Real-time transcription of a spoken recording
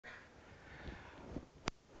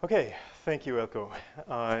Okay, thank you, Elko.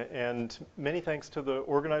 And many thanks to the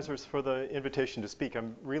organizers for the invitation to speak.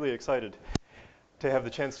 I'm really excited to have the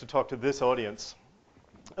chance to talk to this audience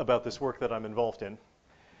about this work that I'm involved in.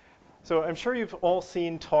 So I'm sure you've all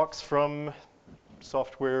seen talks from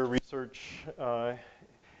software research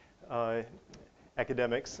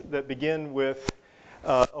academics that begin with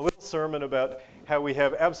a little sermon about how we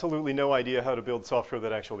have absolutely no idea how to build software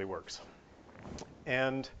that actually works.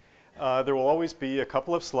 And there will always be a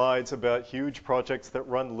couple of slides about huge projects that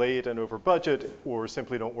run late and over budget, or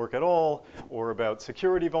simply don't work at all, or about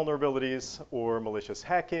security vulnerabilities, or malicious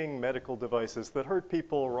hacking, medical devices that hurt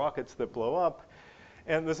people, rockets that blow up.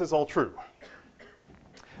 And this is all true.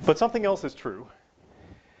 But something else is true.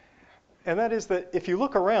 And that is that if you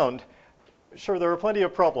look around, sure, there are plenty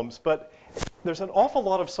of problems, but there's an awful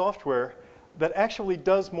lot of software that actually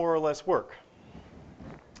does more or less work.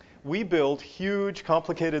 We build huge,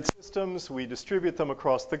 complicated systems. We distribute them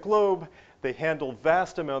across the globe. They handle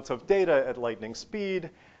vast amounts of data at lightning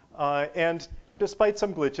speed. And despite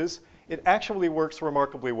some glitches, it actually works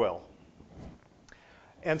remarkably well.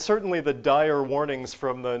 And certainly the dire warnings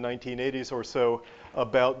from the 1980s or so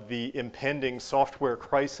about the impending software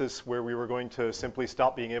crisis where we were going to simply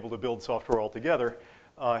stop being able to build software altogether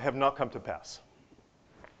have not come to pass.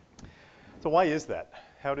 So why is that?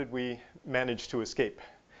 How did we manage to escape?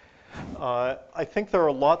 I think there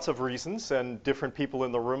are lots of reasons, and different people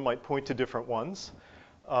in the room might point to different ones.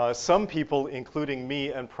 Some people, including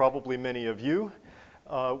me and probably many of you,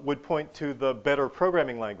 would point to the better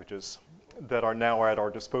programming languages that are now at our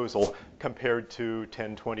disposal compared to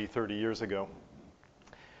 10, 20, 30 years ago.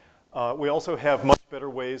 We also have much better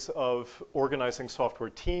ways of organizing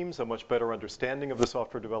software teams, a much better understanding of the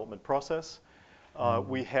software development process.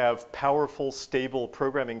 We have powerful, stable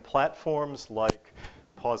programming platforms like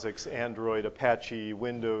POSIX, Android, Apache,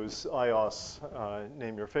 Windows, iOS,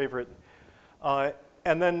 name your favorite.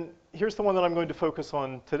 And then here's the one that I'm going to focus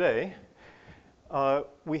on today.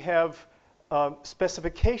 We have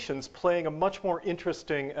specifications playing a much more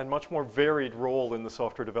interesting and much more varied role in the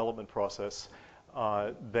software development process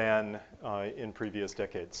than in previous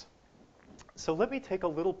decades. So let me take a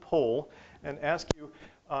little poll and ask you,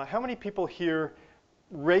 how many people here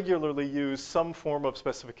regularly use some form of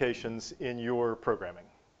specifications in your programming?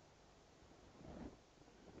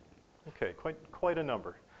 Okay, quite a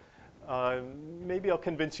number. Maybe I'll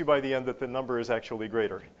convince you by the end that the number is actually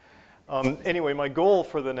greater. Anyway, my goal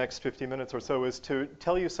for the next 50 minutes or so is to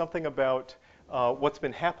tell you something about what's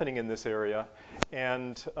been happening in this area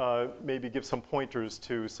and maybe give some pointers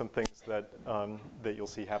to some things that you'll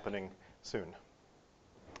see happening soon.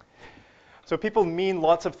 So people mean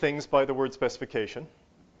lots of things by the word specification.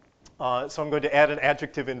 So I'm going to add an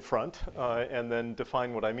adjective in front and then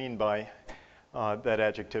define what I mean by that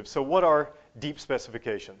adjective. So what are deep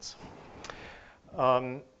specifications?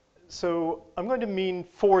 So I'm going to mean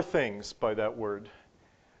four things by that word.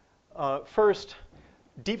 First,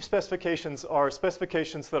 deep specifications are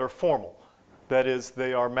specifications that are formal. That is,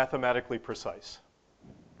 they are mathematically precise.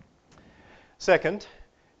 Second,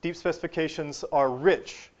 deep specifications are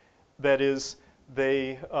rich. That is,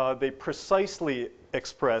 they precisely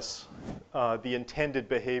express the intended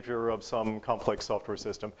behavior of some complex software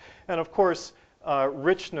system. And of course,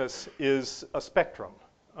 richness is a spectrum.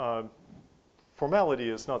 Formality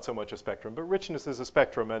is not so much a spectrum, but richness is a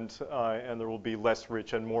spectrum, and there will be less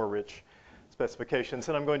rich and more rich specifications.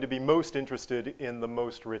 And I'm going to be most interested in the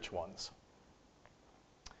most rich ones.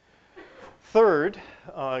 Third,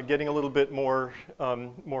 getting a little bit more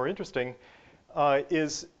interesting,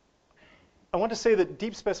 is I want to say that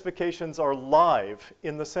deep specifications are live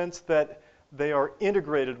in the sense that they are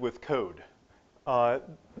integrated with code.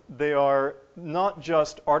 They are not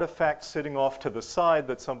just artifacts sitting off to the side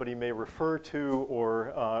that somebody may refer to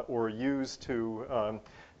or use to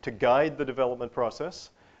guide the development process,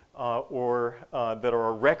 or that are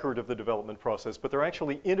a record of the development process, but they're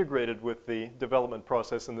actually integrated with the development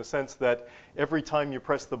process in the sense that every time you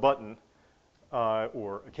press the button,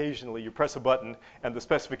 or occasionally you press a button and the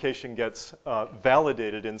specification gets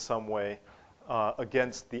validated in some way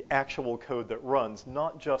against the actual code that runs,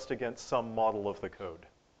 not just against some model of the code.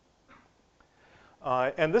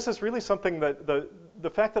 And this is really something that the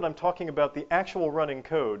fact that I'm talking about the actual running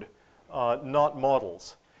code, not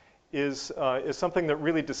models, is something that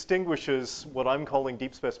really distinguishes what I'm calling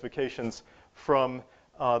deep specifications from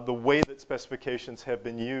the way that specifications have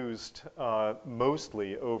been used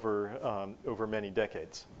mostly over many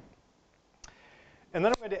decades. And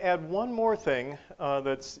then I'm going to add one more thing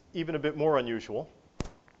that's even a bit more unusual.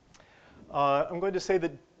 I'm going to say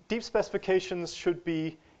that deep specifications should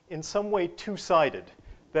be in some way two-sided.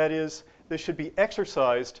 That is, this should be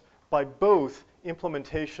exercised by both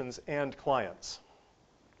implementations and clients.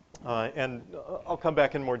 And I'll come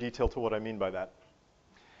back in more detail to what I mean by that.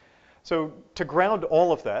 So to ground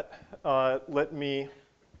all of that, let me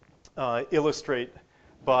illustrate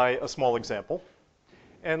by a small example.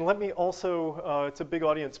 And let me also, it's a big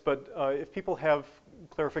audience, but if people have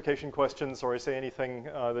clarification questions or I say anything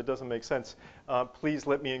that doesn't make sense, please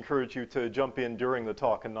let me encourage you to jump in during the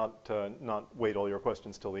talk and not wait all your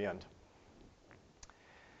questions till the end.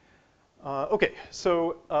 Okay,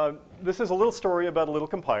 so this is a little story about a little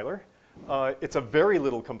compiler. It's a very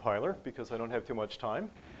little compiler because I don't have too much time.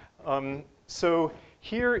 So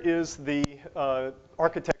here is the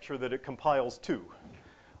architecture that it compiles to.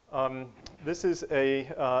 This is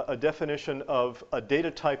a definition of a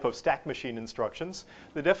data type of stack machine instructions.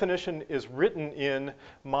 The definition is written in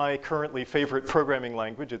my currently favorite programming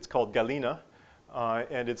language. It's called Galena,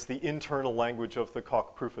 and it's the internal language of the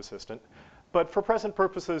Coq proof assistant. But for present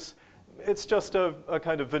purposes, it's just a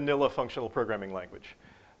kind of vanilla functional programming language.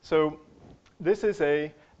 So this is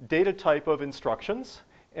a data type of instructions,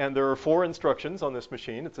 and there are 4 instructions on this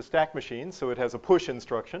machine. It's a stack machine, so it has a push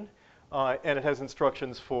instruction. And it has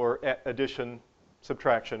instructions for addition,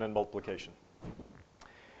 subtraction, and multiplication.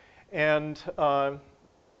 And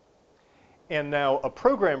now a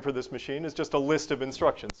program for this machine is just a list of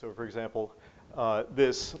instructions. So for example,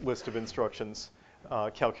 this list of instructions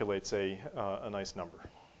calculates a nice number.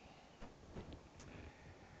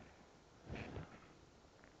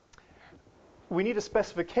 We need a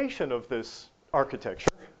specification of this architecture,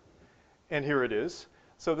 and here it is.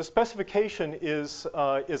 So the specification is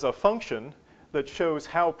a function that shows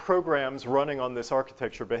how programs running on this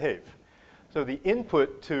architecture behave. So the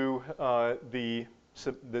input to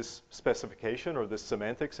this specification, or this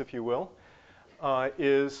semantics, if you will,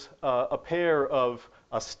 is a pair of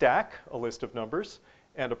a stack, a list of numbers,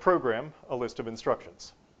 and a program, a list of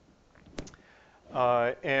instructions.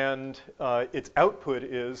 And its output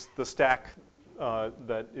is the stack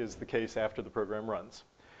that is the case after the program runs.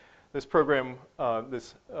 This program,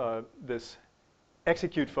 this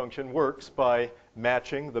execute function works by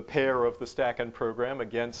matching the pair of the stack and program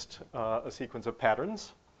against a sequence of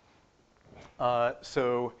patterns.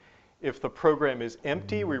 So if the program is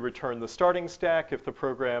empty, we return the starting stack. If the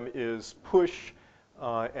program is push,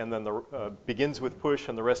 and then begins with push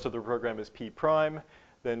and the rest of the program is p prime,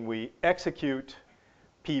 then we execute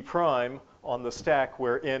p prime on the stack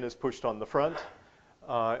where n is pushed on the front.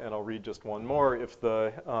 And I'll read just one more. If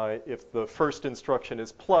the first instruction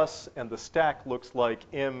is plus and the stack looks like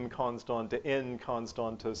m const to n const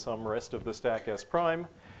to some rest of the stack s prime,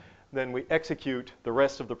 then we execute the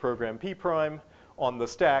rest of the program p prime on the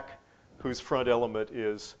stack whose front element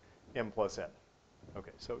is m plus n.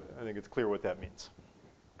 Okay, so I think it's clear what that means.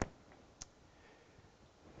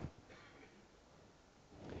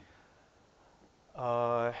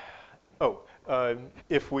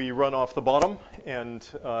 If we run off the bottom and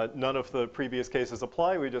none of the previous cases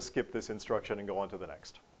apply, we just skip this instruction and go on to the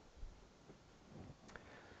next.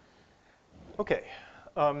 Okay,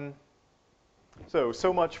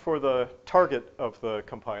 so much for the target of the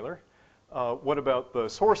compiler. What about the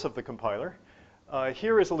source of the compiler?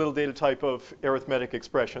 Here is a little data type of arithmetic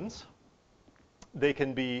expressions. They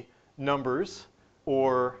can be numbers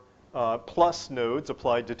or plus nodes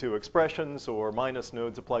applied to 2 expressions, or minus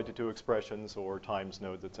nodes applied to 2 expressions, or times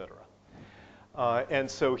nodes, etc. And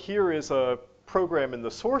so here is a program in the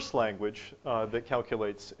source language that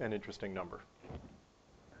calculates an interesting number.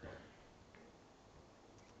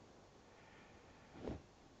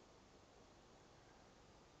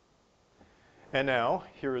 And now,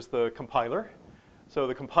 here is the compiler. So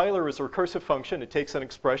the compiler is a recursive function. It takes an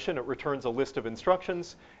expression, it returns a list of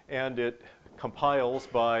instructions, and it compiles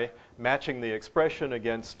by matching the expression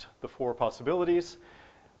against the 4 possibilities.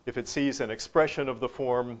 If it sees an expression of the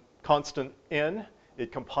form constant n,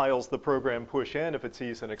 it compiles the program push n. If it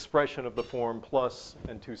sees an expression of the form plus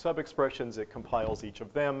and 2 sub-expressions, it compiles each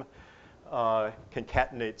of them,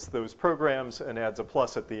 concatenates those programs, and adds a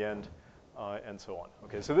plus at the end, and so on.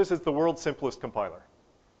 Okay, so this is the world's simplest compiler.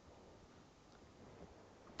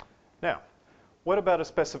 Now, what about a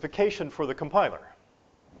specification for the compiler?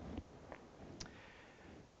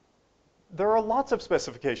 There are lots of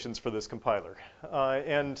specifications for this compiler,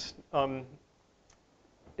 and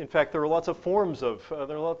in fact, there are lots of forms of,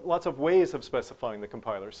 there are lots of ways of specifying the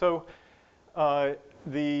compiler. So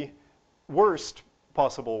the worst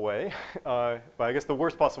possible way, well, I guess the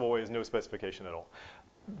worst possible way is no specification at all.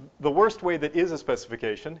 The worst way that is a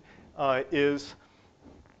specification is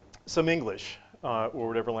some English, or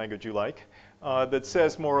whatever language you like, that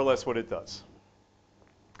says more or less what it does.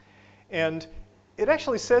 And it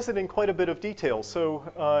actually says it in quite a bit of detail.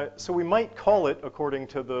 So, so we might call it, according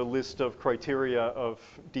to the list of criteria of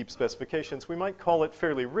deep specifications, we might call it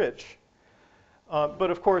fairly rich.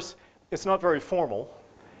 But of course, it's not very formal,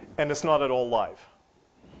 and it's not at all live.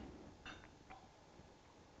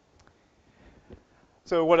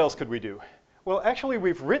 So what else could we do? Well, actually,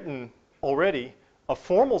 we've written already a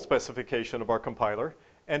formal specification of our compiler,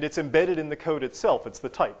 and it's embedded in the code itself. It's the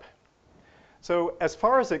type. So as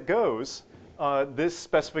far as it goes, this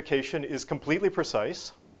specification is completely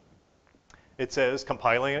precise. It says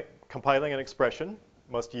compiling an expression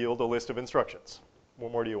must yield a list of instructions.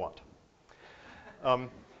 What more do you want?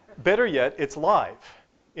 Better yet, it's live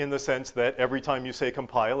in the sense that every time you say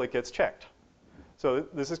compile, it gets checked. So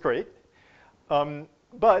this is great.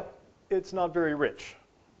 But it's not very rich.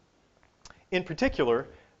 In particular,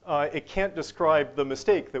 it can't describe the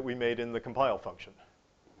mistake that we made in the compile function.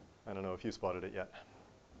 I don't know if you spotted it yet.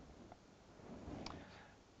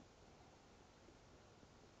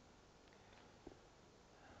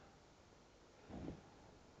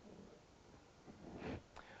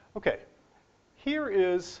 Okay, here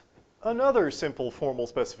is another simple formal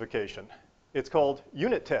specification. It's called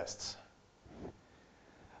unit tests.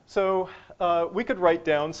 So we could write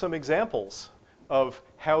down some examples of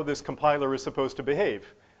how this compiler is supposed to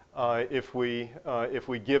behave. If we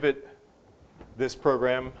give it this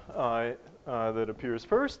program that appears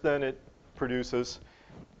first, then it produces,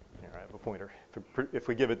 here I have a pointer. If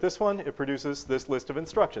we give it this one, it produces this list of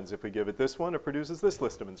instructions. If we give it this one, it produces this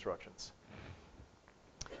list of instructions.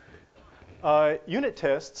 Unit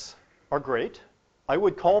tests are great. I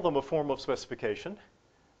would call them a form of specification.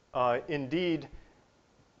 Indeed,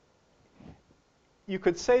 you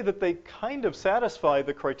could say that they kind of satisfy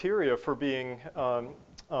the criteria for being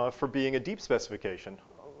a deep specification.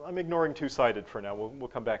 I'm ignoring two-sided for now. We'll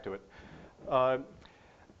come back to it.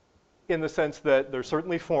 In the sense that they're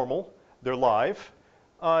certainly formal, they're live,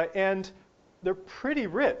 and they're pretty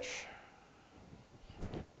rich.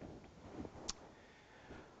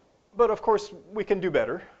 But of course, we can do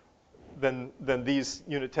better than these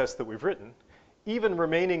unit tests that we've written. Even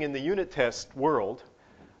remaining in the unit test world,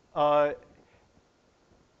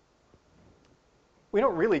 we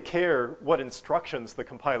don't really care what instructions the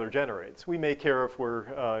compiler generates. We may care if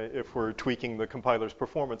we're tweaking the compiler's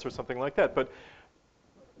performance or something like that. But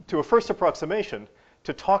to a first approximation,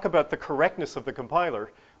 to talk about the correctness of the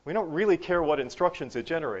compiler, we don't really care what instructions it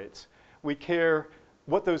generates. We care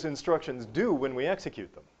what those instructions do when we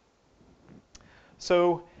execute them.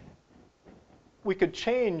 So we could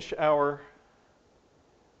change our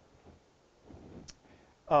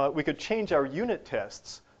unit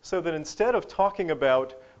tests so that instead of talking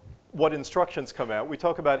about what instructions come out, we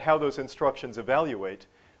talk about how those instructions evaluate.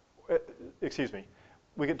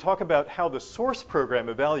 We could talk about how the source program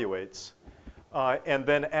evaluates and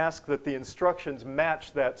then ask that the instructions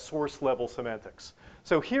match that source level semantics.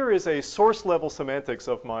 So here is a source level semantics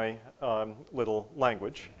of my little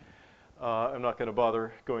language. I'm not going to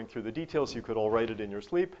bother going through the details. You could all write it in your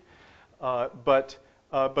sleep. But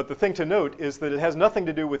the thing to note is that it has nothing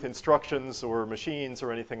to do with instructions or machines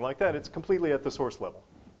or anything like that. It's completely at the source level.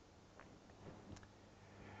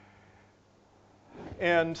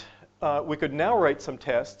 And we could now write some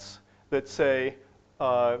tests that say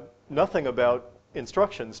nothing about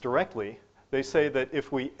instructions directly. They say that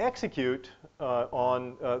if we execute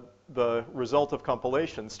on the result of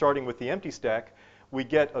compilation, starting with the empty stack, we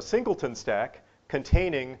get a singleton stack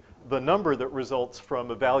containing the number that results from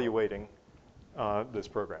evaluating this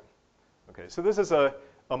program. Okay, so this is a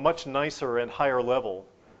much nicer and higher level,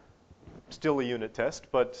 still a unit test,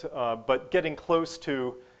 but getting close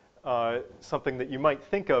to something that you might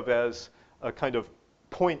think of as a kind of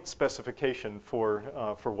point specification for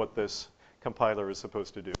what this compiler is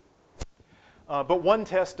supposed to do. But one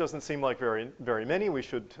test doesn't seem like very many. We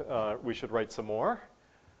should write some more.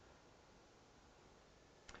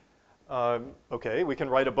 Okay, we can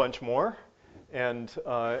write a bunch more, and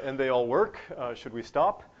they all work. Should we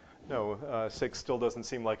stop? No, 6 still doesn't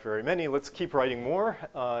seem like very many. Let's keep writing more.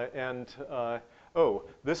 Oh,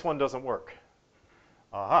 this one doesn't work.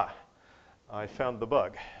 Aha, I found the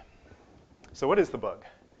bug. So what is the bug?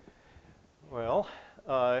 Well,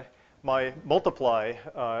 my multiply,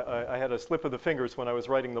 I had a slip of the fingers when I was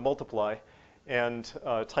writing the multiply and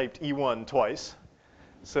typed E1 twice.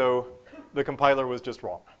 So the compiler was just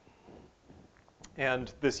wrong.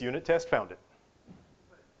 And this unit test found it.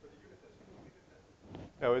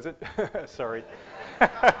 Oh, is it? Sorry.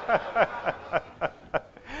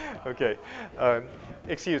 Okay.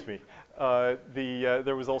 Excuse me.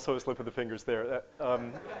 There was also a slip of the fingers there.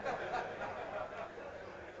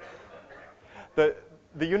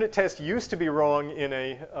 the unit test used to be wrong in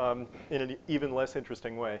an even less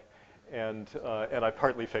interesting way, and I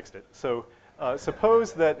partly fixed it. So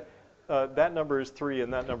suppose that that number is 3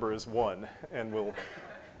 and that number is 1, and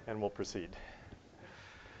we'll proceed.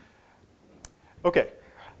 Okay,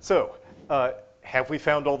 so have we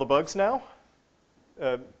found all the bugs now?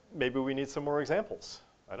 Maybe we need some more examples.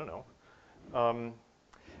 I don't know.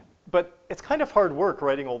 But it's kind of hard work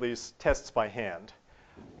writing all these tests by hand.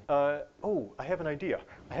 Oh, I have an idea.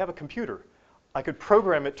 I have a computer. I could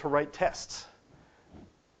program it to write tests.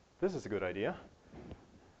 This is a good idea.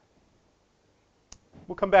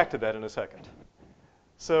 We'll come back to that in a second.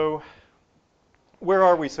 So where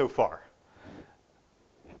are we so far?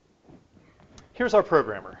 Here's our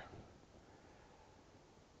programmer.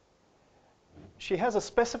 She has a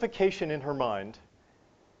specification in her mind,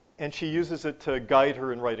 and she uses it to guide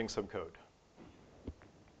her in writing some code.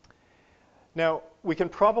 Now, we can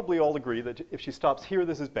probably all agree that if she stops here,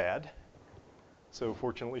 this is bad. So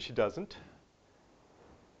fortunately, she doesn't.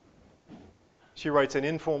 She writes an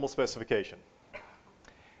informal specification.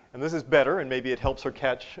 And this is better, and maybe it helps her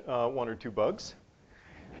catch 1 or 2 bugs.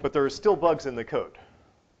 But there are still bugs in the code.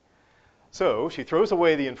 So she throws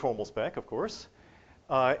away the informal spec, of course,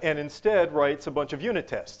 and instead writes a bunch of unit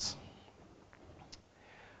tests.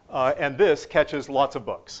 And this catches lots of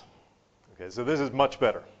bugs. Okay, so this is much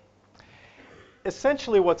better.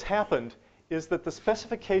 Essentially what's happened is that the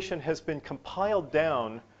specification has been compiled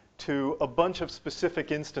down to a bunch of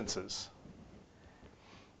specific instances,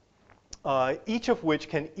 each of which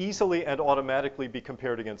can easily and automatically be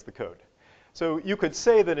compared against the code. So you could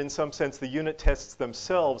say that in some sense the unit tests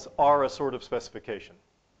themselves are a sort of specification,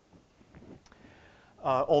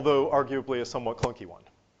 although arguably a somewhat clunky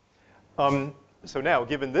one. So now,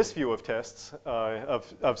 given this view of tests,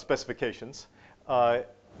 of specifications,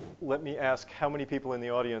 let me ask how many people in the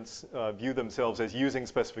audience view themselves as using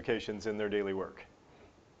specifications in their daily work?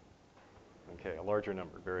 Okay, a larger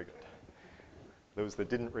number, very good. Those that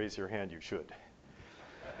didn't raise your hand, you should.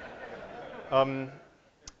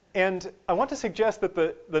 And I want to suggest that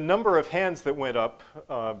the number of hands that went up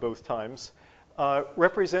both times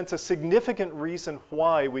represents a significant reason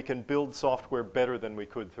why we can build software better than we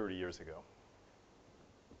could 30 years ago.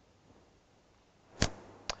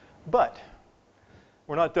 But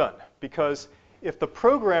we're not done, because if the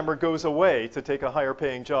programmer goes away to take a higher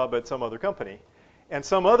paying job at some other company, and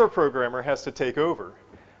some other programmer has to take over,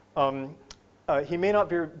 he may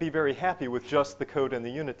not be very happy with just the code and the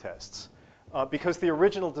unit tests, because the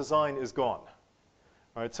original design is gone.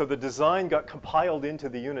 All right, so the design got compiled into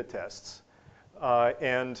the unit tests,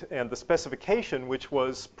 and the specification, which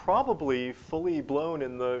was probably fully blown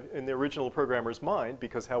in the original programmer's mind,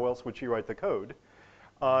 because how else would she write the code,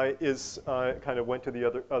 kind of went to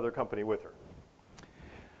the other company with her.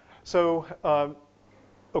 So,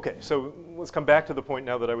 okay, so let's come back to the point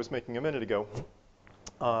now that I was making a minute ago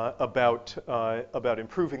about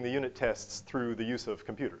improving the unit tests through the use of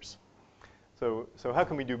computers. So how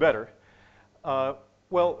can we do better?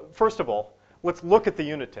 Well, first of all, let's look at the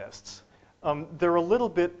unit tests. They're a little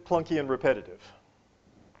bit clunky and repetitive.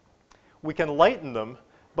 We can lighten them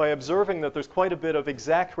by observing that there's quite a bit of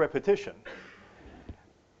exact repetition,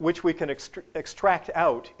 which we can extract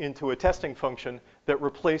out into a testing function that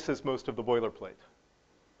replaces most of the boilerplate.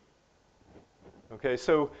 Okay,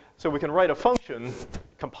 so we can write a function,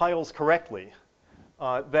 compiles correctly,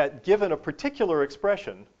 that given a particular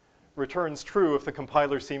expression, returns true if the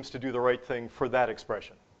compiler seems to do the right thing for that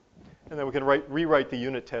expression. And then we can rewrite the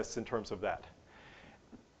unit tests in terms of that.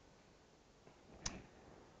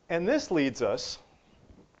 And this leads us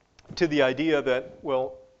to the idea that,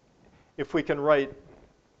 well, if we can write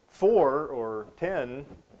 4 or 10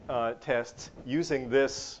 tests using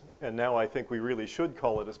this, and now I think we really should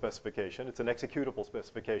call it a specification. It's an executable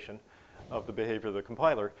specification of the behavior of the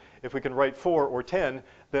compiler. If we can write 4 or 10,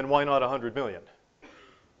 then why not 100 million?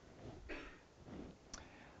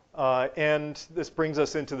 And this brings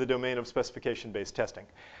us into the domain of specification-based testing.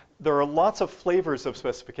 There are lots of flavors of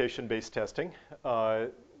specification-based testing,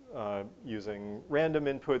 using random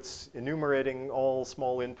inputs, enumerating all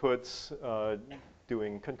small inputs,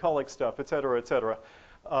 doing concolic stuff, et cetera, et cetera.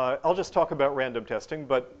 I'll just talk about random testing,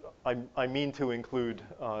 but I mean to include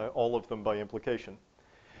all of them by implication.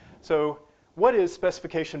 So what is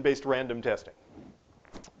specification-based random testing?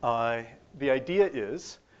 The idea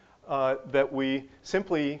is that we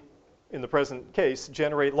simply, in the present case,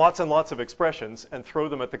 generate lots and lots of expressions and throw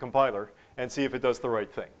them at the compiler and see if it does the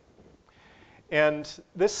right thing. And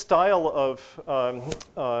this style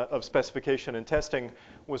of specification and testing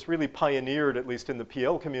was really pioneered, at least in the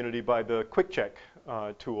PL community, by the quick check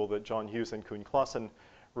tool that John Hughes and Kuhn Clausen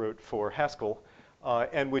wrote for Haskell.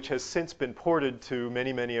 and which has since been ported to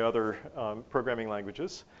many, many other programming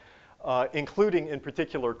languages, including in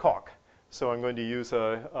particular Coq. So I'm going to use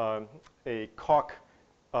a Coq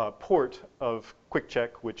port of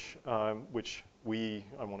QuickCheck, which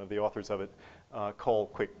I'm one of the authors of it, call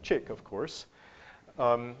QuickChick, of course.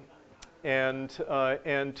 And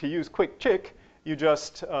to use QuickChick, you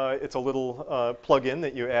just, it's a little plug-in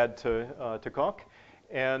that you add to Coq,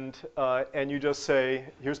 and you just say,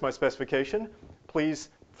 here's my specification, please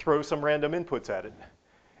throw some random inputs at it.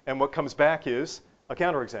 And what comes back is a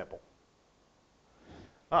counterexample.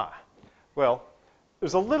 Well,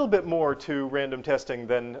 there's a little bit more to random testing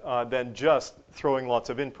than just throwing lots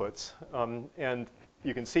of inputs. And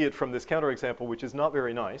you can see it from this counterexample, which is not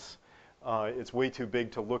very nice. It's way too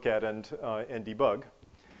big to look at and debug.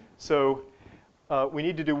 So we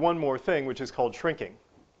need to do one more thing, which is called shrinking,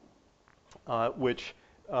 which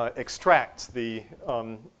extracts the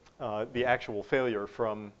actual failure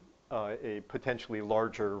from a potentially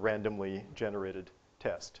larger randomly generated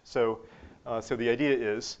test. So the idea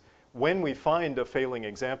is, when we find a failing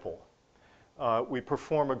example, we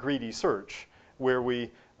perform a greedy search where we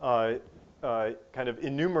kind of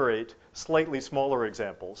enumerate slightly smaller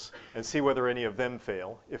examples and see whether any of them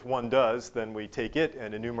fail. If one does, then we take it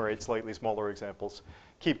and enumerate slightly smaller examples,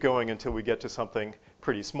 keep going until we get to something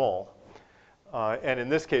pretty small. And in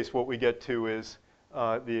this case, what we get to is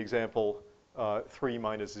the example 3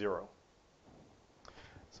 minus 0.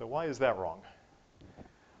 So why is that wrong?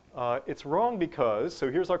 It's wrong because,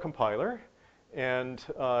 so here's our compiler, and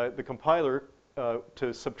the compiler,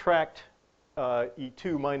 to subtract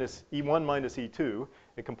E1 minus E2,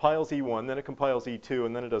 it compiles E1, then it compiles E2,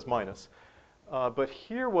 and then it does minus. But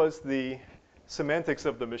here was the semantics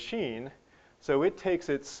of the machine. So it takes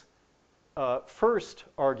its first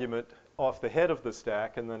argument off the head of the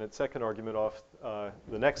stack, and then its second argument off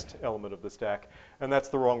the next element of the stack, and that's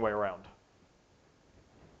the wrong way around.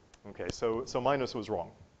 Okay, so minus was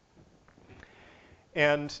wrong.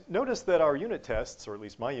 And notice that our unit tests, or at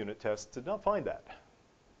least my unit tests, did not find that,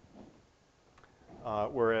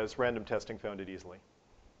 whereas random testing found it easily.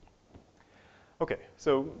 Okay,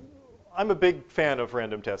 so I'm a big fan of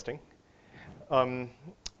random testing.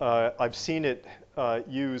 I've seen it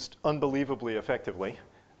used unbelievably effectively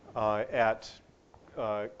at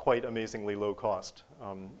quite amazingly low cost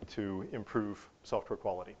to improve software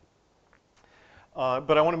quality.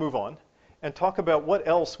 But I want to move on and talk about what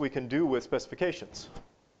else we can do with specifications.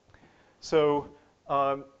 So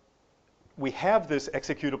we have this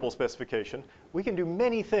executable specification. We can do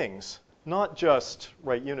many things, not just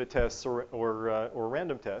write unit tests or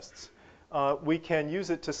random tests. We can use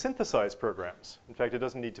it to synthesize programs. In fact, it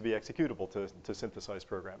doesn't need to be executable to synthesize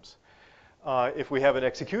programs. If we have an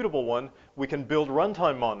executable one, we can build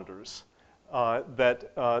runtime monitors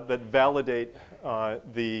that validate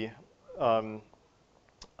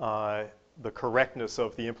the correctness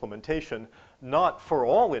of the implementation, not for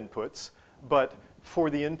all inputs, but for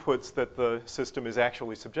the inputs that the system is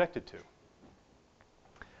actually subjected to.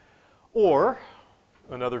 Or,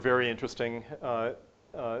 another very interesting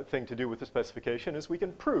thing to do with the specification is we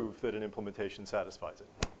can prove that an implementation satisfies it.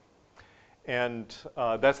 And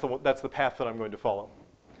that's the path that I'm going to follow.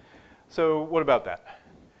 So what about that?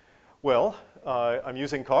 Well, I'm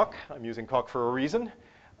using Coq. I'm using Coq for a reason.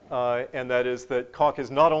 And that is that Coq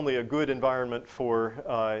is not only a good environment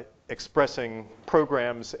for expressing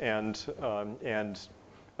programs and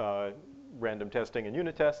random testing and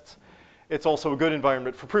unit tests, it's also a good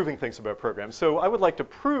environment for proving things about programs. So I would like to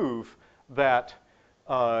prove that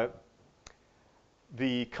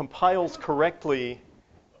the compiles correctly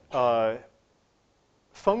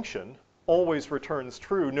function always returns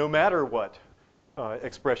true no matter what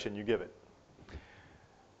expression you give it.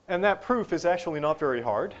 And that proof is actually not very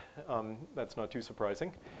hard. That's not too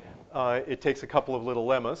surprising. It takes a couple of little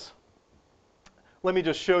lemmas. Let me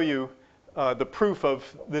just show you the proof of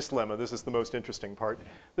this lemma. This is the most interesting part.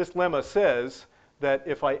 This lemma says that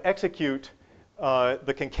if I execute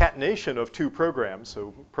the concatenation of two programs,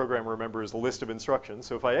 so program, remember, is a list of instructions.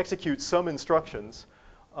 So if I execute some instructions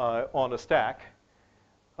on a stack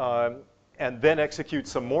and then execute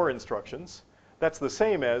some more instructions, that's the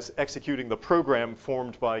same as executing the program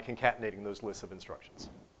formed by concatenating those lists of instructions.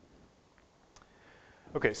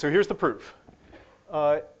 Okay, so here's the proof.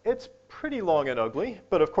 It's pretty long and ugly,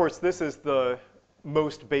 but of course this is the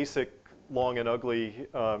most basic long and ugly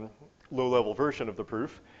low-level version of the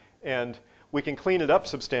proof. And we can clean it up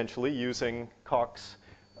substantially using Coq's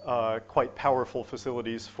quite powerful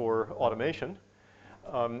facilities for automation.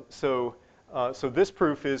 So this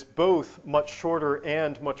proof is both much shorter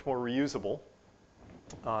and much more reusable.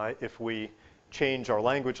 If we change our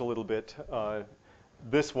language a little bit,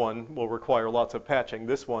 this one will require lots of patching.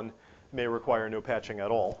 This one may require no patching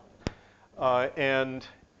at all. And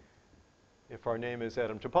if our name is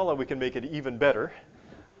Adam Chapala, we can make it even better.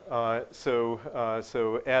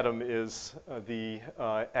 So Adam is the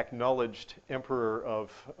acknowledged emperor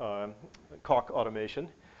of Coq automation,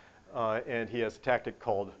 and he has a tactic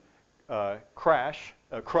called crush,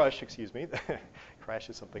 excuse me. Crash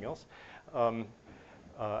is something else.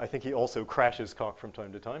 I think he also crashes Coq from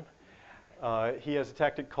time to time. He has a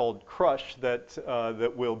tactic called crush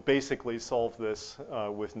that will basically solve this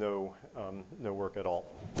with no work at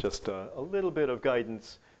all. Just a little bit of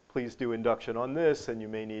guidance. Please do induction on this, and you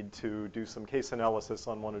may need to do some case analysis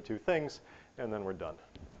on one or two things, and then we're done.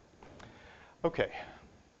 Okay,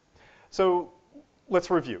 so let's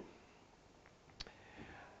review.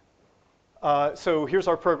 So here's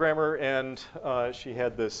our programmer, and she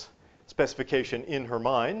had this specification in her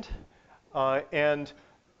mind, and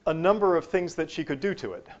a number of things that she could do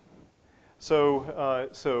to it.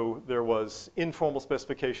 So there was informal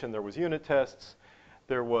specification, there was unit tests,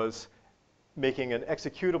 there was making an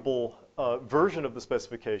executable version of the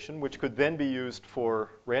specification, which could then be used for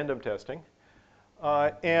random testing,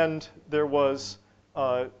 and there was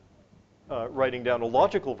writing down a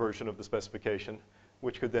logical version of the specification,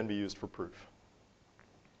 which could then be used for proof.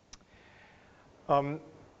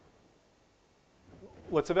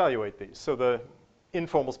 Let's evaluate these. So the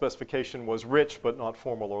informal specification was rich but not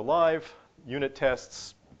formal or live. Unit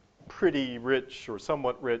tests, pretty rich or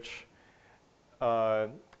somewhat rich,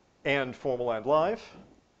 and formal and live.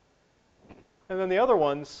 And then the other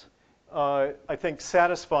ones, I think,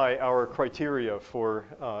 satisfy our criteria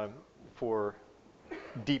for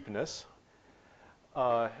deepness.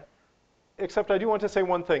 Except I do want to say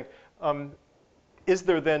one thing. Is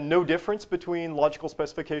there then no difference between logical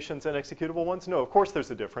specifications and executable ones? No, of course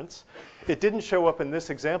there's a difference. It didn't show up in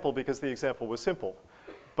this example because the example was simple.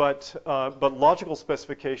 But logical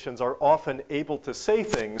specifications are often able to say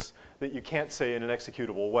things that you can't say in an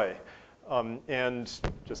executable way. And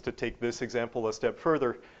just to take this example a step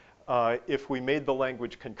further, if we made the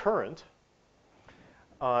language concurrent,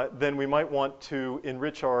 then we might want to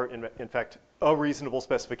enrich our, in fact, a reasonable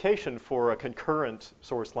specification for a concurrent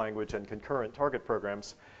source language and concurrent target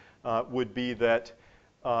programs would be that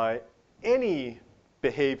any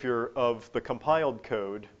behavior of the compiled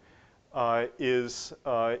code is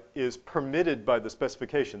permitted by the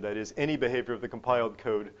specification. That is, any behavior of the compiled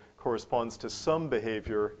code corresponds to some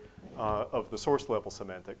behavior of the source level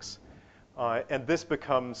semantics. And this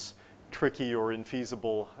becomes tricky or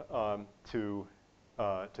infeasible to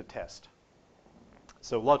test.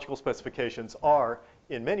 So logical specifications are,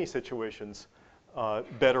 in many situations,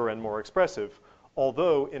 better and more expressive,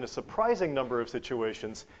 although in a surprising number of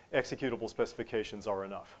situations, executable specifications are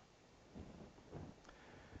enough.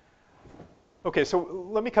 Okay, so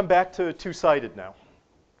let me come back to two-sided now,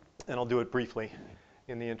 and I'll do it briefly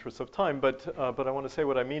in the interest of time, but I want to say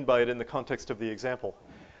what I mean by it in the context of the example.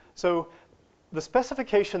 So the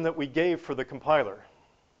specification that we gave for the compiler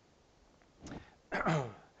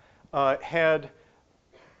had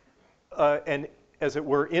an, as it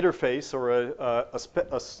were, interface or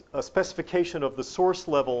a specification of the source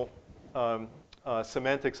level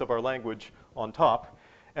semantics of our language on top,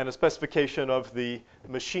 and a specification of the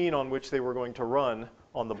machine on which they were going to run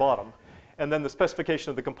on the bottom. And then the specification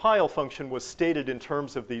of the compile function was stated in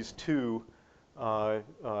terms of these two,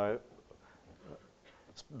 the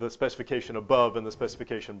specification above and the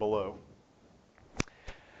specification below.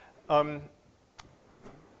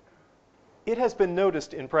 It has been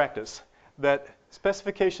noticed in practice that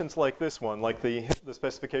specifications like this one, like the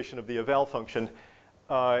specification of the eval function,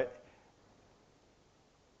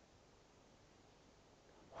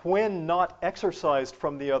 when not exercised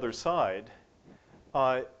from the other side,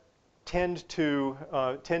 tend to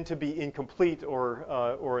be incomplete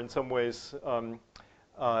or in some ways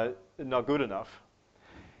not good enough.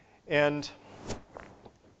 And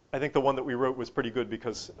I think the one that we wrote was pretty good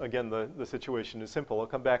because, again, the situation is simple. I'll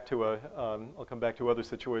come back to other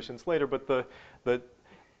situations later, but the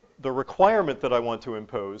requirement that I want to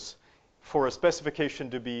impose for a specification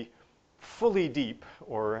to be fully deep,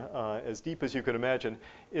 or as deep as you can imagine,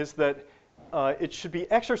 is that it should be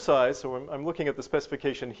exercised. So I'm looking at the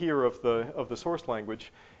specification here of the source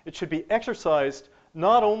language. It should be exercised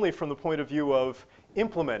not only from the point of view of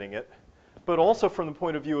implementing it, but also from the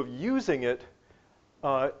point of view of using it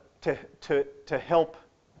to help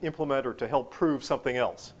implement or to help prove something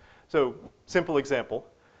else. So, simple example.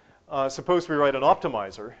 Suppose we write an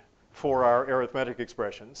optimizer for our arithmetic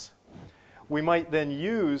expressions. We might then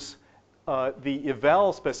use the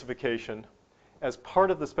eval specification as part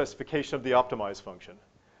of the specification of the optimize function.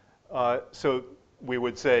 So we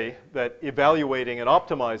would say that evaluating an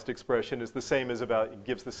optimized expression is the same as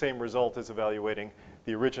gives the same result as evaluating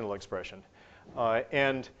the original expression.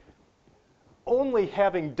 And only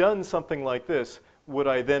having done something like this would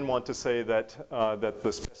I then want to say that, that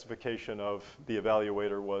the specification of the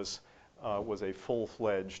evaluator was a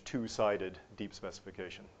full-fledged, two-sided deep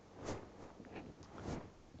specification.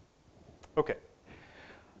 Okay.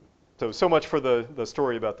 So much for the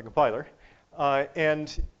story about the compiler.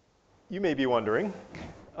 And you may be wondering,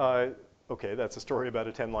 okay, that's a story about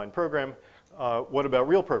a 10-line program. What about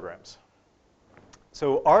real programs?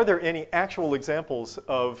 So are there any actual examples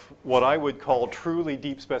of what I would call truly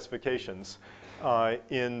deep specifications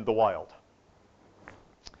in the wild?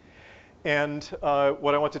 And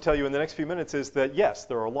what I want to tell you in the next few minutes is that, yes,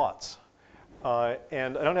 there are lots.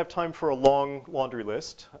 And I don't have time for a long laundry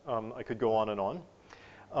list. I could go on and on.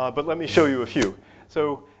 But let me show you a few.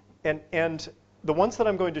 So, and the ones that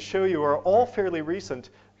I'm going to show you are all fairly recent,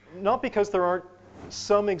 not because there aren't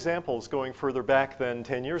some examples going further back than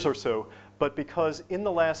 10 years or so, but because in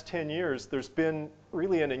the last 10 years, there's been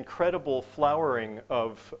really an incredible flowering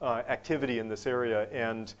of activity in this area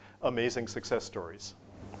and amazing success stories.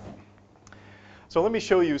 So let me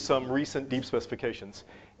show you some recent deep specifications.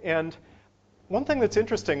 And one thing that's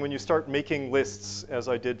interesting when you start making lists, as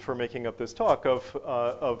I did for making up this talk,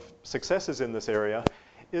 of successes in this area,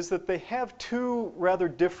 is that they have two rather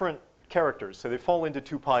different characters. So they fall into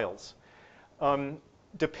two piles,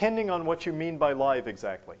 depending on what you mean by live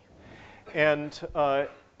exactly. And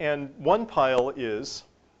one pile is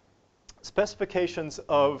specifications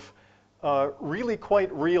of really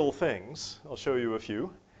quite real things. I'll show you a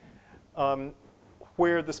few,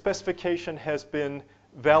 where the specification has been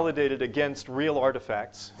validated against real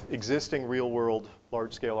artifacts, existing real-world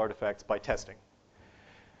large-scale artifacts by testing.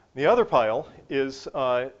 The other pile is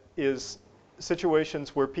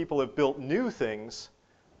situations where people have built new things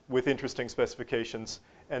with interesting specifications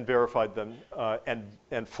and verified them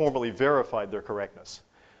and formally verified their correctness.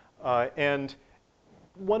 And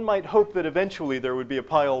one might hope that eventually there would be a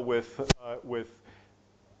pile with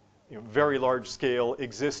very large-scale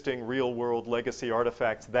existing real-world legacy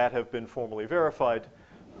artifacts that have been formally verified,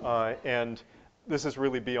 and this is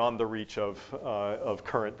really beyond the reach of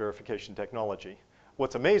current verification technology.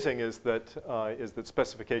 What's amazing is that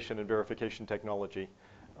specification and verification technology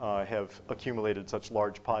have accumulated such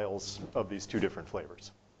large piles of these two different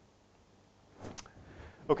flavors.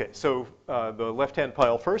 Okay, so the left-hand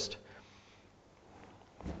pile first.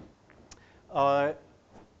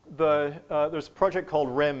 There's a project called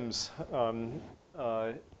REMS,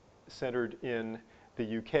 centered in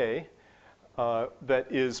the UK, that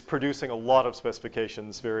is producing a lot of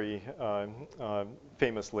specifications very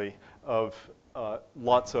famously of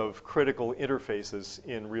lots of critical interfaces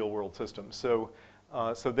in real-world systems. So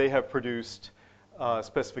they have produced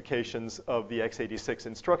specifications of the x86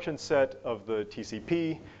 instruction set, of the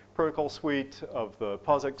TCP protocol suite, of the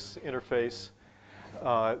POSIX interface.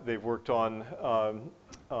 They've worked on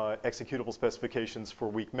executable specifications for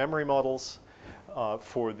weak memory models,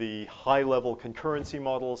 for the high-level concurrency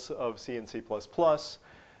models of C and C++,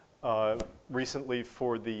 recently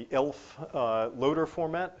for the ELF loader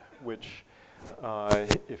format, which,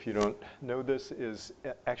 if you don't know this, is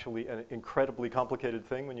actually an incredibly complicated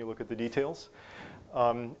thing when you look at the details,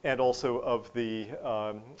 and also of the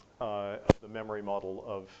memory model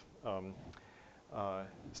of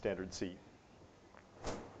standard C.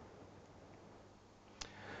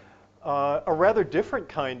 A rather different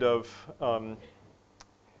kind of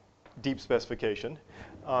deep specification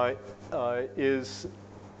is,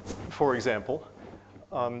 for example,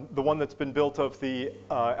 the one that's been built of the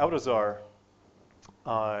Autozar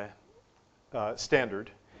standard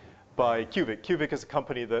by Cubic. Cubic is a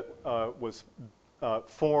company that was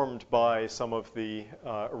formed by some of the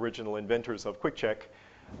original inventors of QuickCheck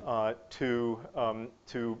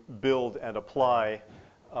to build and apply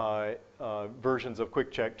versions of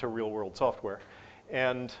QuickCheck to real-world software.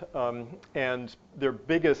 And their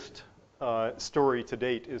biggest story to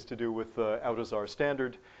date is to do with the Autozar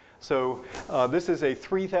standard. So this is a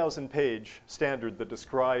 3,000-page standard that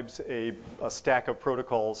describes a stack of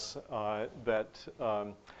protocols that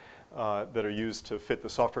are used to fit the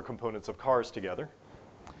software components of cars together.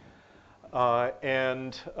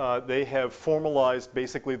 And they have formalized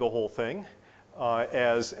basically the whole thing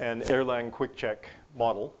as an Erlang QuickCheck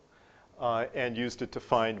model and used it to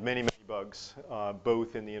find many, many bugs,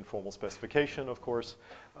 both in the informal specification, of course,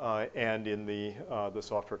 and in the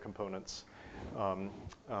software components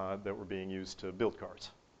that were being used to build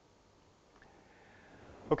cars.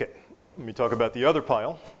 Okay, let me talk about the other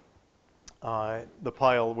pile. The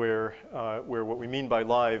pile where what we mean by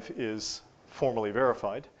live is formally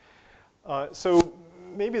verified. So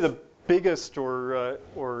maybe the biggest or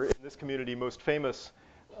in this community most famous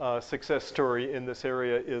success story in this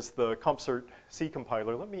area is the CompCert C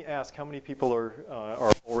compiler. Let me ask how many people are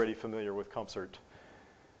already familiar with CompCert?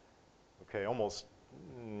 Okay, almost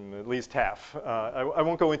at least half. I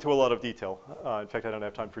won't go into a lot of detail. In fact, I don't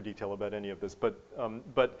have time for detail about any of this. But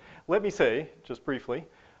let me say, just briefly,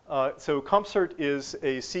 so CompCert is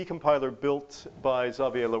a C compiler built by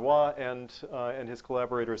Xavier Leroy and his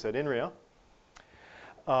collaborators at INRIA.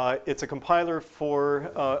 It's a compiler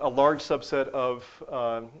for a large subset of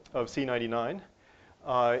C99.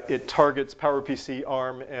 It targets PowerPC,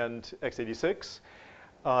 ARM, and x86.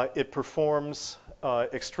 It performs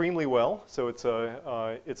extremely well, so it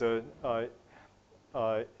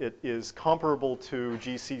is comparable to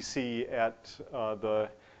GCC at the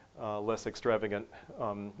less extravagant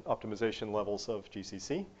optimization levels of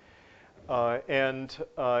GCC,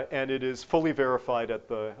 and it is fully verified at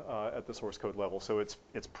the source code level. So it's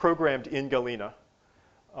programmed in Galena.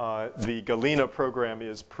 The Galena program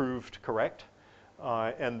is proved correct,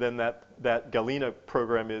 and then that Galena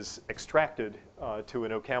program is extracted to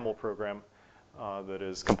an OCaml program that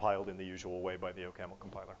is compiled in the usual way by the OCaml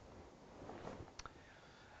compiler.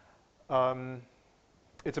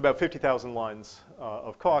 It's about 50,000 lines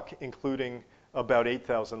of calc, including about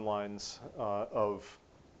 8,000 lines of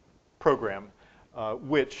program,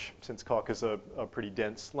 which, since calc is a pretty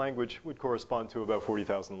dense language, would correspond to about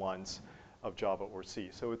 40,000 lines of Java or C.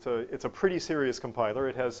 So it's a pretty serious compiler.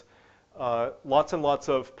 It has lots and lots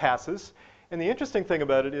of passes. And the interesting thing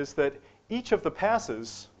about it is that each of the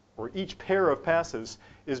passes, or each pair of passes,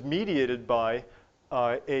 is mediated by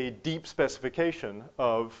a deep specification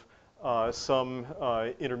of some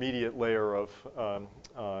intermediate layer of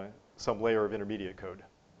intermediate code.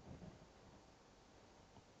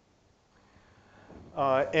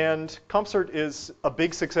 And CompCert is a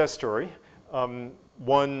big success story.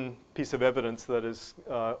 One piece of evidence that is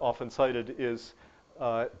often cited is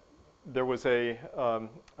there was a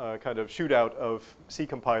kind of shootout of C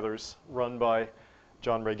compilers run by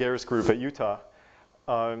John Regehr's group at Utah,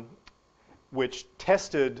 which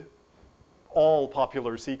tested all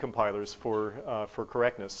popular C compilers for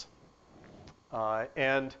correctness.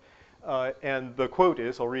 And the quote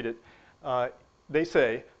is, I'll read it, they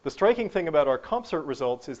say, "The striking thing about our CompCert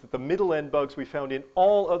results is that the middle-end bugs we found in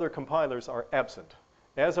all other compilers are absent.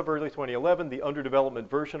 As of early 2011, the under-development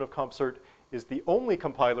version of CompCert is the only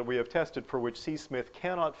compiler we have tested for which CSmith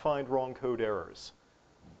cannot find wrong code errors."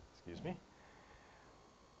 Excuse me.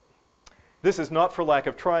 "This is not for lack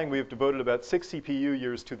of trying. We have devoted about 6 CPU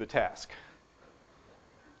years to the task."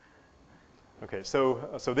 Okay, so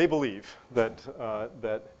they believe that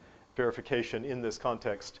that verification in this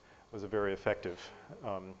context was a very effective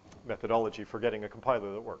methodology for getting a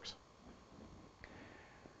compiler that works.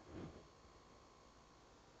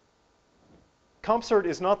 CompCert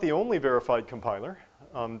is not the only verified compiler.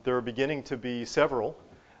 There are beginning to be several.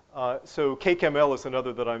 So CakeML is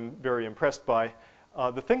another that I'm very impressed by.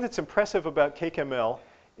 The thing that's impressive about CakeML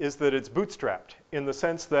is that it's bootstrapped in the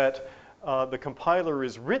sense that the compiler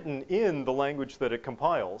is written in the language that it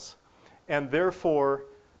compiles, and therefore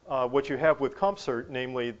what you have with CompCert,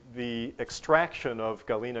 namely the extraction of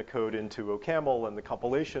Galena code into OCaml and the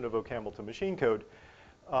compilation of OCaml to machine code,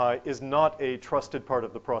 is not a trusted part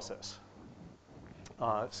of the process.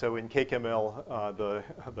 So in CakeML,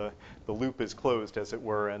 the loop is closed, as it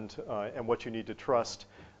were, and what you need to trust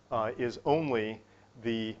is only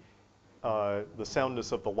the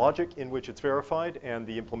soundness of the logic in which it's verified and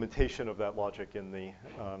the implementation of that logic in the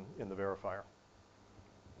verifier.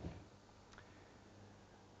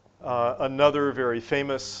 Another very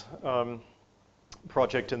famous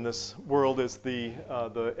project in this world is the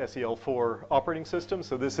SEL4 operating system.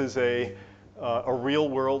 So this is a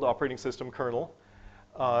real-world operating system kernel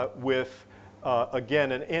with,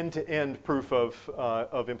 again, an end-to-end proof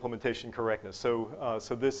of implementation correctness.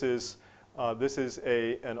 So this is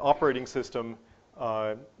an operating system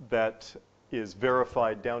that is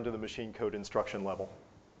verified down to the machine code instruction level.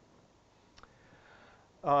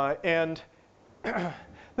 And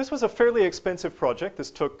this was a fairly expensive project. This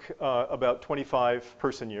took about 25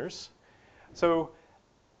 person years. So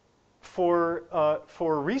for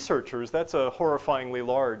researchers, that's a horrifyingly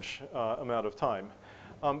large amount of time.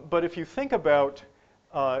 But if you think about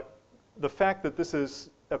the fact that this is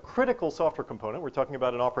a critical software component, we're talking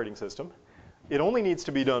about an operating system, it only needs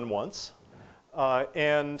to be done once.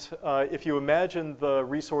 And if you imagine the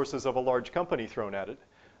resources of a large company thrown at it,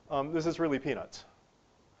 this is really peanuts.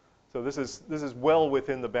 So this is well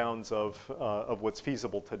within the bounds of what's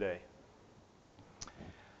feasible today.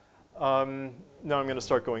 Now I'm going to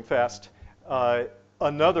start going fast.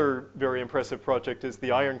 Another very impressive project is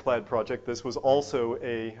the Ironclad project. This was also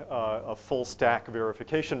a full stack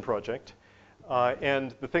verification project.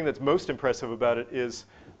 And the thing that's most impressive about it is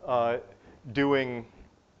doing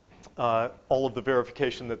all of the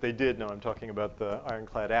verification that they did. Now I'm talking about the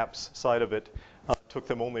Ironclad apps side of it. Took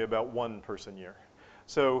them only about 1 person year.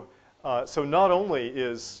 So not only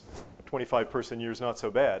is 25 person years not so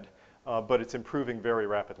bad, but it's improving very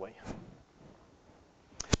rapidly.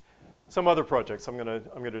 Some other projects, I'm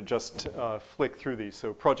gonna just flick through these.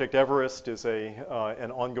 So Project Everest is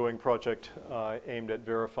an ongoing project aimed at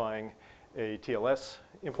verifying a TLS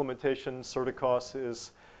implementation. Certicos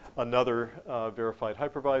is another verified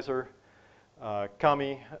hypervisor.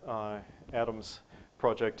 Kami, Adam's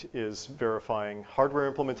project, is verifying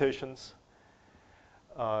hardware implementations.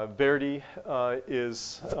 Verdi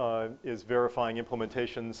is verifying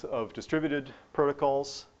implementations of distributed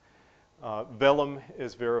protocols. Vellum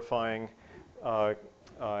is verifying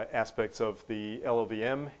aspects of the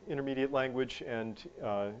LLVM intermediate language and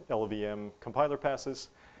LLVM compiler passes.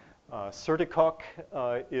 Certicoc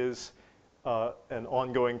is an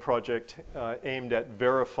ongoing project aimed at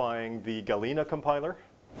verifying the Galena compiler.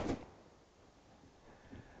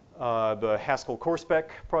 The Haskell core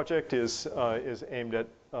spec project is aimed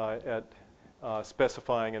at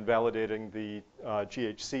specifying and validating the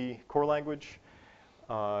GHC core language.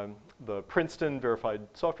 The Princeton Verified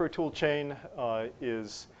Software Toolchain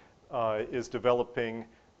is developing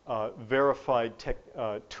verified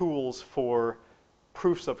tools for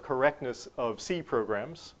proofs of correctness of C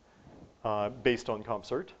programs based on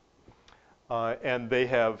CompCert. And they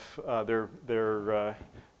have their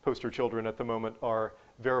poster children at the moment are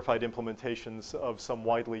verified implementations of some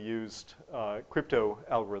widely used crypto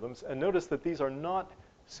algorithms. And notice that these are not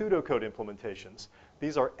pseudocode implementations.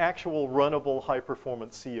 These are actual runnable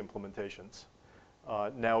high-performance C implementations,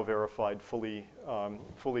 now verified fully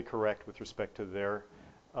correct with respect to their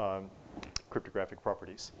cryptographic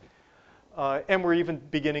properties. And we're even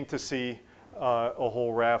beginning to see a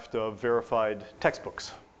whole raft of verified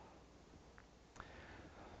textbooks.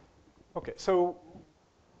 Okay, so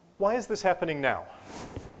why is this happening now?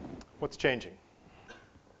 What's changing?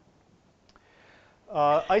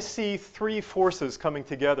 I see 3 forces coming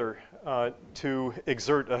together to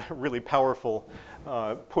exert a really powerful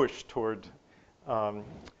push toward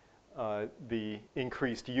the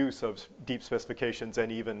increased use of deep specifications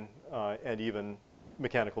and even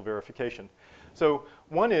mechanical verification. So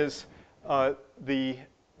one is the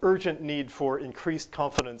urgent need for increased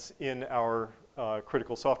confidence in our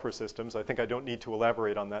critical software systems. I think I don't need to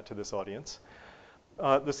elaborate on that to this audience.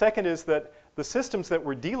 The second is that the systems that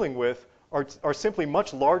we're dealing with are simply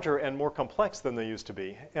much larger and more complex than they used to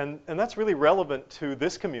be. And that's really relevant to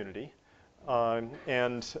this community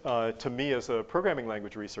and to me as a programming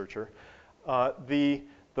language researcher. The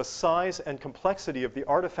size and complexity of the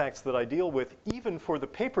artifacts that I deal with, even for the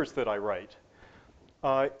papers that I write,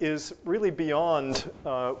 is really beyond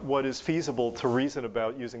what is feasible to reason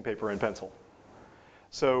about using paper and pencil.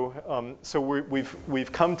 So,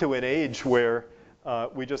 we've come to an age where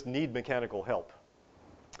we just need mechanical help.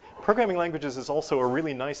 Programming languages is also a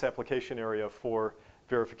really nice application area for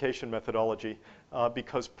verification methodology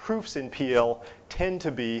because proofs in PL tend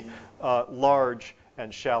to be large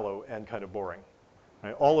and shallow and kind of boring.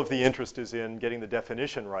 Right? All of the interest is in getting the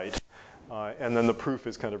definition right, and then the proof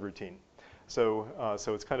is kind of routine. So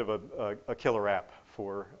it's kind of a killer app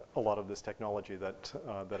for a lot of this technology that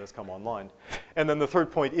has come online. And then the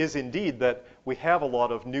third point is indeed that we have a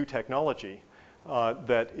lot of new technology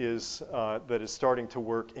that is starting to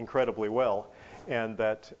work incredibly well, and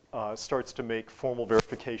that starts to make formal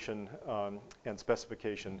verification and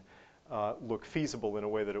specification look feasible in a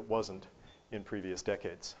way that it wasn't in previous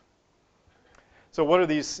decades. So what are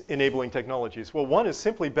these enabling technologies? Well, one is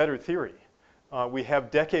simply better theory. We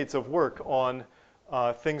have decades of work on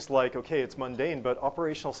things like, okay, it's mundane, but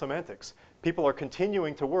operational semantics. People are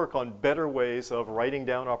continuing to work on better ways of writing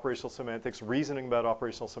down operational semantics, reasoning about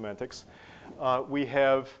operational semantics. We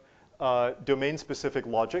have domain-specific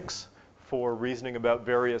logics for reasoning about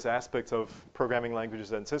various aspects of programming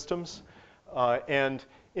languages and systems. And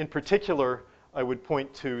in particular, I would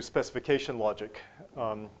point to specification logic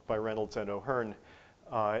by Reynolds and O'Hearn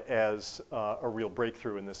as a real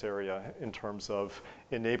breakthrough in this area in terms of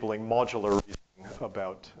enabling modular reasoning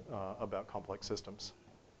about complex systems.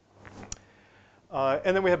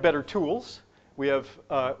 And then we have better tools. We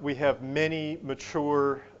have many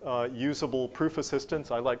mature, usable proof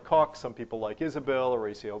assistants. I like Coq. Some people like Isabelle or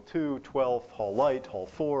ACL2, 12th, Hall Light, Hall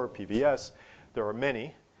 4, PVS. There are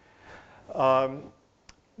many.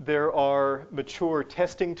 There are mature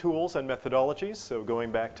testing tools and methodologies. So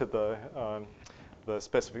going back to the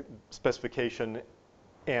specification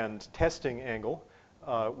and testing angle,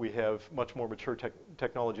 we have much more mature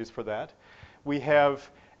technologies for that. We have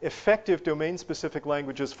effective domain-specific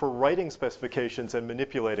languages for writing specifications and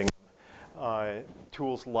manipulating them.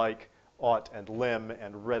 Tools like AUT and LEM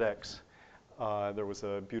and REDX. There was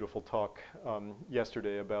a beautiful talk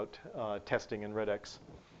yesterday about testing in REDX.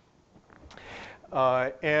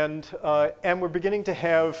 And we're beginning to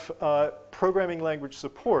have programming language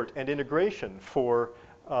support and integration for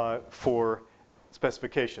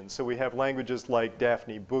specifications. So we have languages like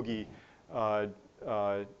Daphne, Boogie,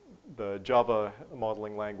 the Java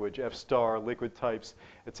modeling language, F-star, liquid types,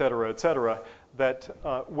 et cetera, that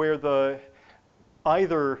where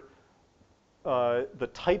either the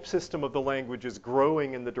type system of the language is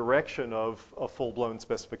growing in the direction of a full-blown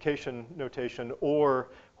specification notation, or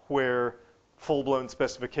where full-blown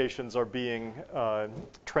specifications are being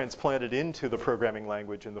transplanted into the programming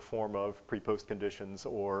language in the form of pre-post conditions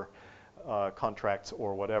or contracts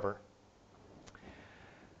or whatever.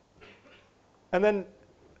 And then,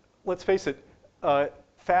 let's face it,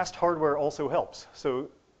 fast hardware also helps. So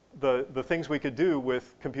the things we could do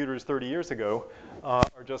with computers 30 years ago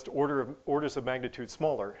are just orders of magnitude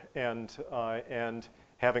smaller, and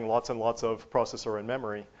having lots and lots of processor and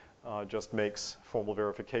memory just makes formal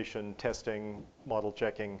verification, testing, model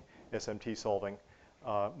checking, SMT solving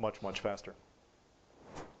much, much faster.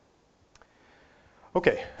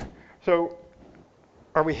 Okay, so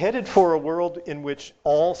are we headed for a world in which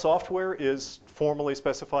all software is formally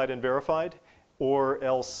specified and verified, or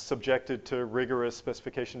else subjected to rigorous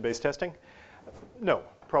specification-based testing? No,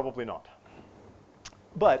 probably not.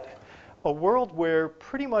 But a world where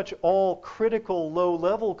pretty much all critical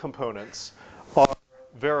low-level components are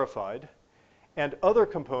verified and other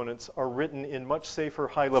components are written in much safer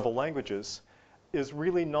high-level languages is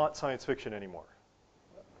really not science fiction anymore.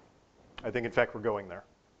 I think, in fact, we're going there.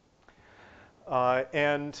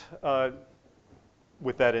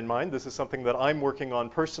 With that in mind, this is something that I'm working on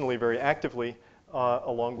personally very actively,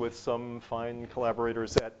 along with some fine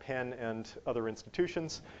collaborators at Penn and other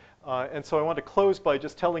institutions. And so I want to close by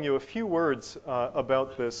just telling you a few words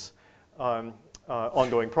about this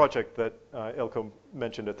ongoing project that Elko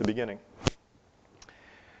mentioned at the beginning.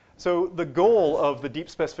 So the goal of the Deep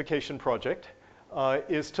Specification project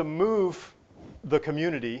is to move the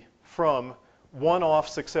community from one-off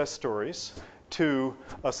success stories to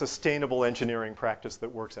a sustainable engineering practice that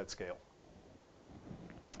works at scale.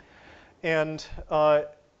 And I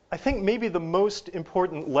think maybe the most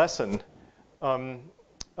important lesson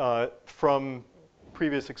from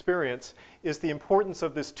previous experience is the importance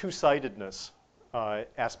of this two-sidedness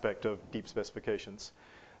aspect of deep specifications.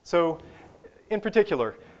 So in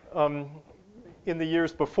particular, in the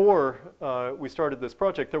years before we started this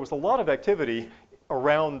project, there was a lot of activity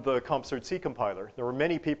around the CompCert C compiler. There were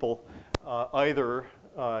many people either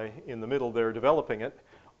in the middle there developing it,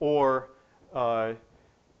 or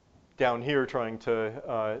down here trying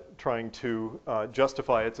to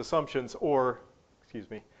justify its assumptions, or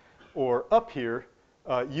up here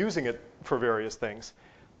using it for various things.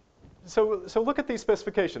 So look at these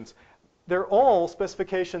specifications. They're all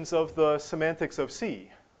specifications of the semantics of C.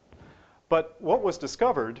 But what was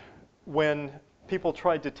discovered when people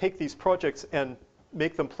tried to take these projects and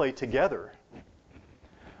make them play together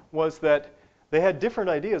was that they had different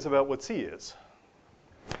ideas about what C is.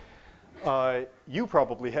 You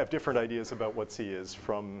probably have different ideas about what C is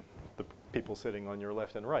from the people sitting on your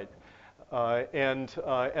left and right. And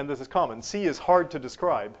this is common. C is hard to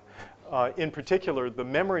describe. In particular, the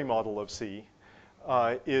memory model of C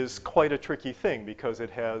is quite a tricky thing because it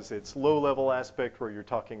has its low-level aspect where you're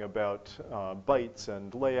talking about bytes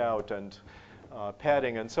and layout and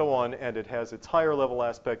padding and so on, and it has its higher-level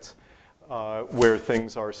aspects where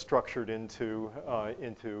things are structured into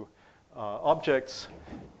objects,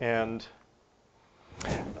 and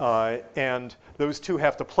those two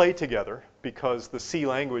have to play together because the C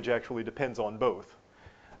language actually depends on both,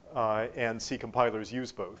 and C compilers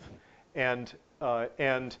use both. And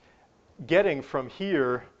getting from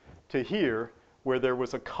here to here, where there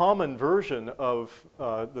was a common version of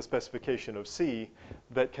the specification of C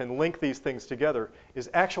that can link these things together, is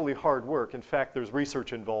actually hard work. In fact, there's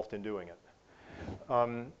research involved in doing it.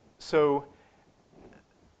 So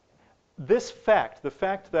this fact, the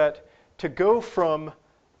fact that to go from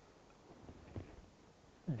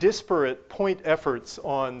disparate point efforts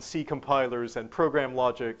on C compilers and program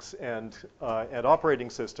logics and operating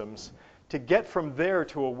systems, to get from there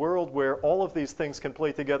to a world where all of these things can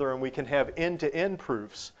play together and we can have end-to-end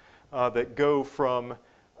proofs that go from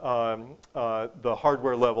the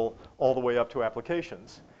hardware level all the way up to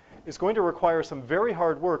applications, is going to require some very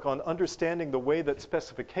hard work on understanding the way that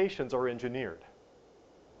specifications are engineered.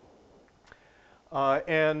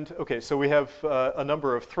 Okay, so we have a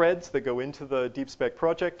number of threads that go into the DeepSpec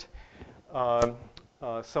project.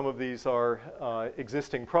 Some of these are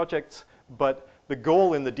existing projects, but the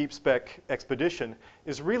goal in the DeepSpec expedition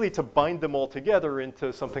is really to bind them all together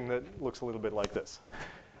into something that looks a little bit like this.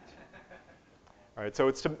 All right, so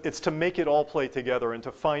it's to make it all play together and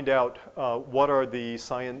to find out what are the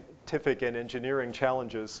scientific and engineering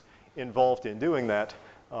challenges involved in doing that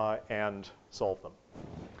and solve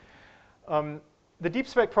them. The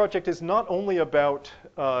DeepSpec project is not only about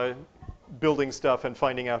building stuff and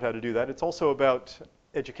finding out how to do that, it's also about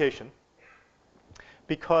education,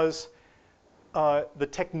 because the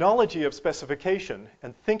technology of specification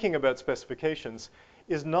and thinking about specifications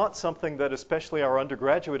is not something that especially our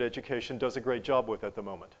undergraduate education does a great job with at the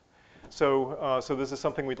moment. So this is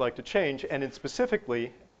something we'd like to change, and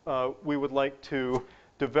specifically, we would like to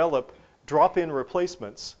develop drop-in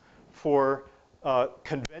replacements for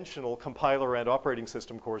conventional compiler and operating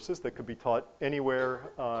system courses that could be taught anywhere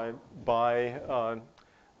by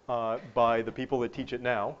the people that teach it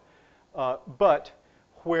now, but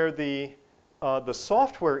where the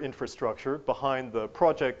software infrastructure behind the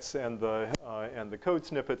projects and the code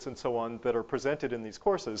snippets and so on that are presented in these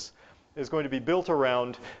courses is going to be built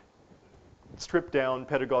around stripped down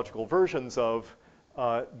pedagogical versions of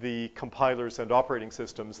the compilers and operating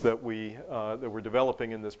systems that we're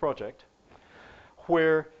developing in this project,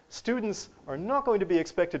 where students are not going to be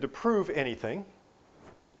expected to prove anything.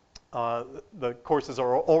 The courses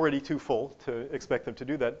are already too full to expect them to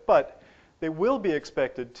do that, but they will be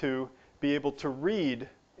expected to be able to read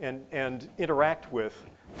and interact with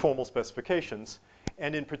formal specifications.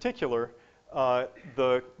 And in particular,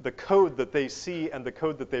 the code that they see and the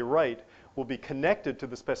code that they write will be connected to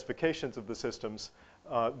the specifications of the systems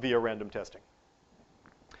via random testing.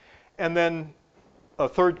 And then a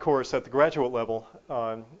third course at the graduate level,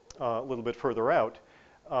 a little bit further out,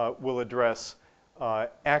 will address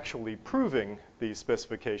actually proving these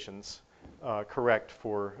specifications correct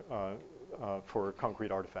for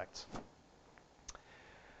concrete artifacts.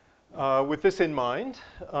 With this in mind,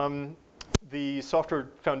 the Software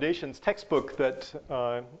Foundations textbook that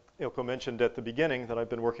Ilko mentioned at the beginning that I've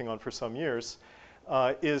been working on for some years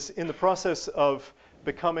is in the process of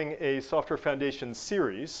becoming a Software Foundations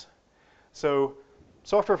series. So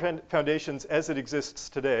Software Foundations as it exists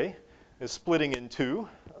today is splitting in two.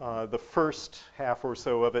 The first half or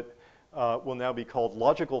so of it will now be called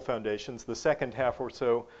Logical Foundations. The second half or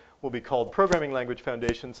so will be called Programming Language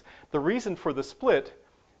Foundations. The reason for the split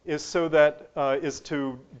is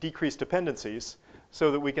to decrease dependencies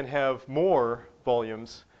so that we can have more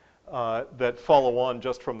volumes that follow on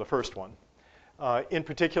just from the first one. In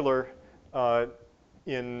particular,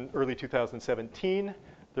 in early 2017,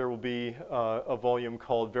 there will be a volume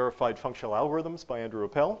called Verified Functional Algorithms by Andrew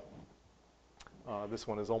Appel. This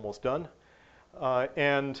one is almost done.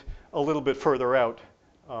 And a little bit further out,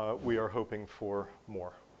 we are hoping for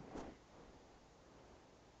more.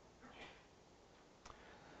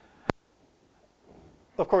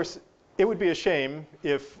 Of course, it would be a shame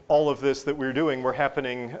if all of this that we're doing were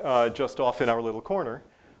happening just off in our little corner.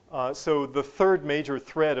 So the third major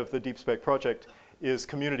thread of the DeepSpec project is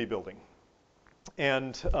community building.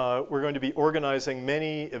 And we're going to be organizing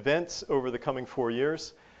many events over the coming 4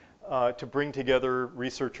 years to bring together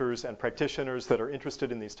researchers and practitioners that are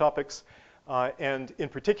interested in these topics. And in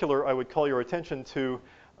particular, I would call your attention to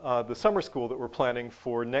the summer school that we're planning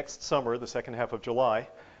for next summer, the second half of July,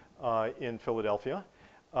 in Philadelphia.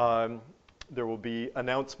 There will be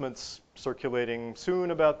announcements circulating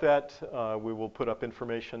soon about that. We will put up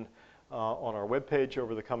information on our webpage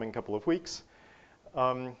over the coming couple of weeks.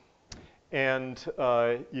 And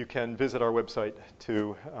you can visit our website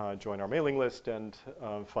to join our mailing list and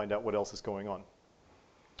find out what else is going on.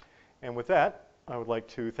 And with that, I would like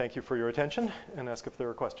to thank you for your attention and ask if there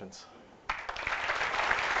are questions.